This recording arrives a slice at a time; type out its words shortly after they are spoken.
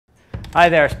Hi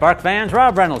there, Spark fans.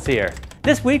 Rob Reynolds here.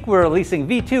 This week we're releasing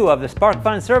V2 of the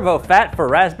SparkFun Servo pHAT for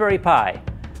Raspberry Pi.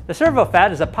 The Servo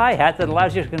pHAT is a pHAT that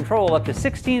allows you to control up to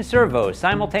 16 servos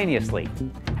simultaneously.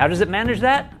 How does it manage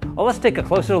that? Well, let's take a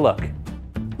closer look.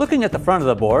 Looking at the front of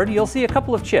the board, you'll see a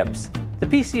couple of chips. The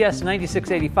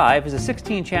PCS9685 is a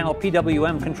 16-channel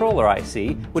PWM controller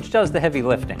IC, which does the heavy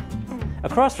lifting.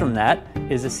 Across from that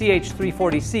is a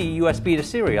CH340C USB to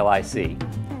serial IC.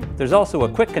 There's also a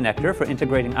Qwiic connector for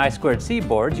integrating I2C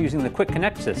boards using the Qwiic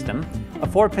Connect system, a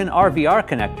 4-pin RVR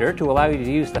connector to allow you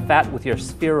to use the pHAT with your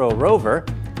Sphero Rover,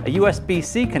 a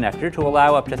USB-C connector to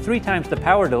allow up to 3 times the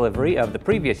power delivery of the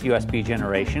previous USB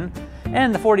generation,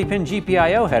 and the 40-pin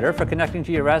GPIO header for connecting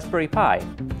to your Raspberry Pi.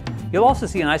 You'll also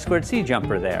see an I2C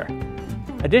jumper there.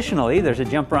 Additionally, there's a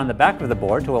jumper on the back of the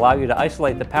board to allow you to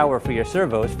isolate the power for your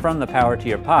servos from the power to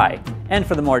your Pi. And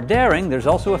for the more daring, there's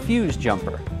also a fuse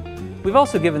jumper. We've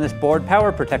also given this board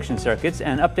power protection circuits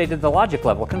and updated the logic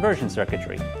level conversion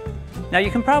circuitry. Now you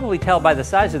can probably tell by the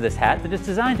size of this hat that it's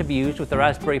designed to be used with the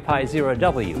Raspberry Pi Zero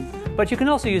W, but you can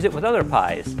also use it with other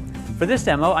Pis. For this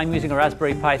demo, I'm using a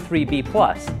Raspberry Pi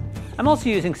 3B+. I'm also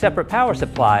using separate power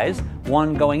supplies,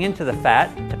 one going into the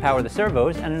pHAT to power the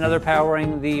servos and another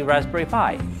powering the Raspberry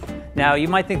Pi. Now you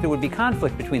might think there would be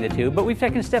conflict between the two, but we've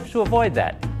taken steps to avoid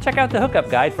that. Check out the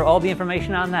hookup guide for all the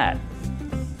information on that.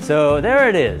 So there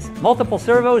it is, multiple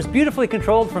servos beautifully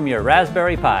controlled from your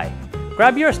Raspberry Pi.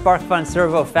 Grab your SparkFun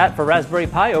Servo pHAT for Raspberry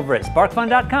Pi over at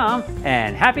sparkfun.com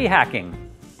and happy hacking!